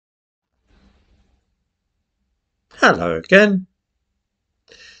Hello again.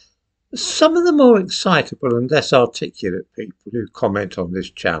 Some of the more excitable and less articulate people who comment on this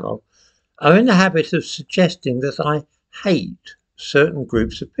channel are in the habit of suggesting that I hate certain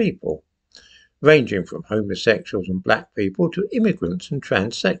groups of people, ranging from homosexuals and black people to immigrants and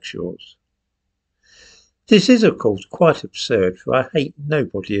transsexuals. This is, of course, quite absurd, for I hate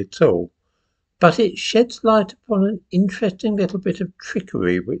nobody at all, but it sheds light upon an interesting little bit of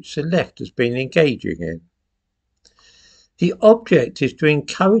trickery which the left has been engaging in. The object is to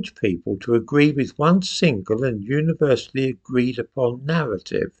encourage people to agree with one single and universally agreed upon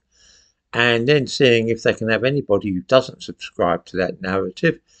narrative, and then seeing if they can have anybody who doesn't subscribe to that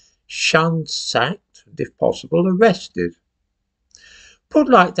narrative shunned, sacked, and if possible arrested. Put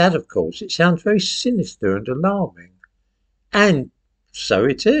like that, of course, it sounds very sinister and alarming. And so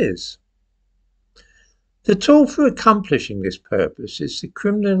it is. The tool for accomplishing this purpose is the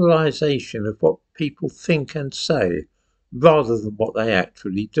criminalisation of what people think and say, rather than what they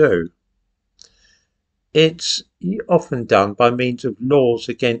actually do. It's often done by means of laws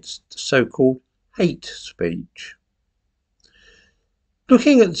against so-called hate speech.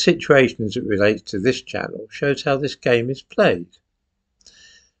 Looking at the situation as it relates to this channel shows how this game is played.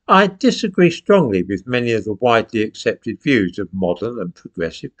 I disagree strongly with many of the widely accepted views of modern and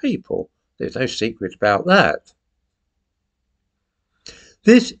progressive people. There's no secret about that.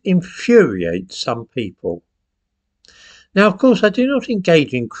 This infuriates some people. Now, of course, I do not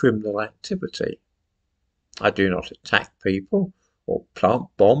engage in criminal activity. I do not attack people or plant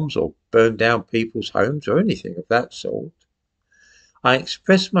bombs or burn down people's homes or anything of that sort. I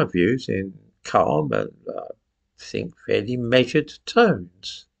express my views in calm and, think, fairly measured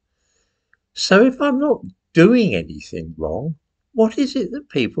tones. So if I'm not doing anything wrong, what is it that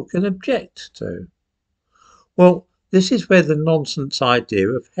people can object to? Well, this is where the nonsense idea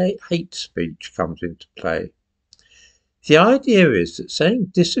of hate speech comes into play. The idea is that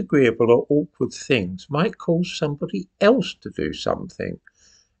saying disagreeable or awkward things might cause somebody else to do something,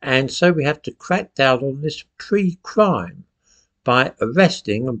 and so we have to crack down on this pre-crime by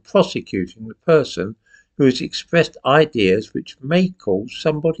arresting and prosecuting the person who has expressed ideas which may cause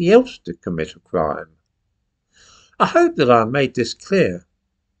somebody else to commit a crime. I hope that I made this clear.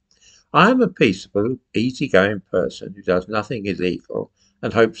 I am a peaceable, easygoing person who does nothing illegal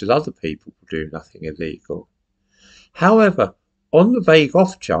and hopes that other people will do nothing illegal. However, on the vague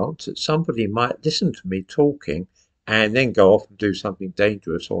off chance that somebody might listen to me talking and then go off and do something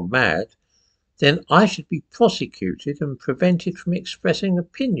dangerous or mad, then I should be prosecuted and prevented from expressing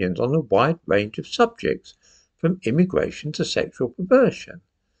opinions on a wide range of subjects, from immigration to sexual perversion.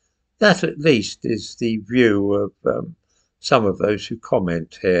 That, at least, is the view of some of those who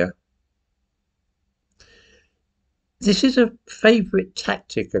comment here. This is a favourite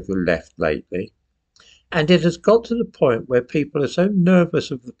tactic of the left lately, and it has got to the point where people are so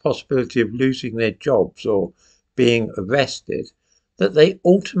nervous of the possibility of losing their jobs or being arrested that they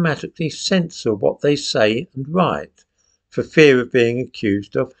automatically censor what they say and write for fear of being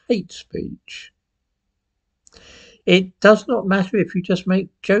accused of hate speech. It does not matter if you just make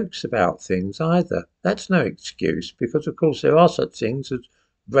jokes about things either. That's no excuse, because of course there are such things as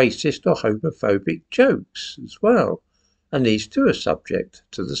racist or homophobic jokes as well, and these too are subject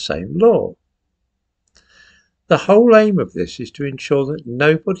to the same law. The whole aim of this is to ensure that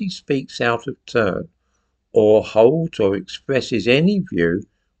nobody speaks out of turn or holds or expresses any view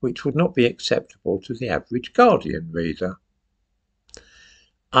which would not be acceptable to the average Guardian reader.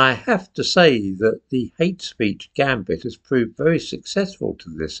 I have to say that the hate speech gambit has proved very successful to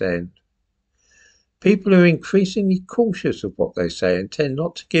this end. People are increasingly cautious of what they say and tend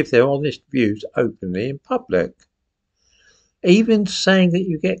not to give their honest views openly in public. Even saying that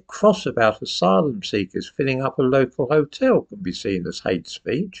you get cross about asylum seekers filling up a local hotel can be seen as hate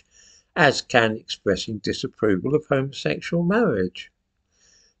speech, as can expressing disapproval of homosexual marriage.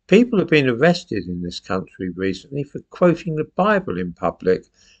 People have been arrested in this country recently for quoting the Bible in public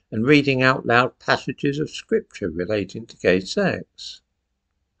and reading out loud passages of scripture relating to gay sex.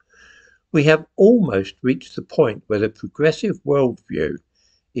 We have almost reached the point where the progressive worldview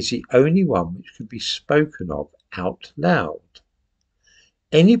is the only one which can be spoken of out loud.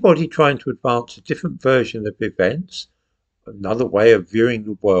 Anybody trying to advance a different version of events, another way of viewing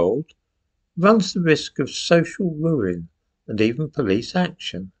the world, runs the risk of social ruin and even police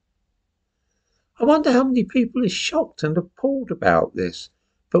action. I wonder how many people are shocked and appalled about this,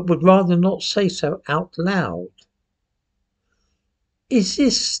 but would rather not say so out loud. Is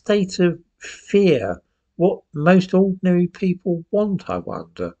this state of fear what most ordinary people want, I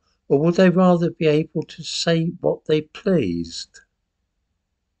wonder, or would they rather be able to say what they pleased?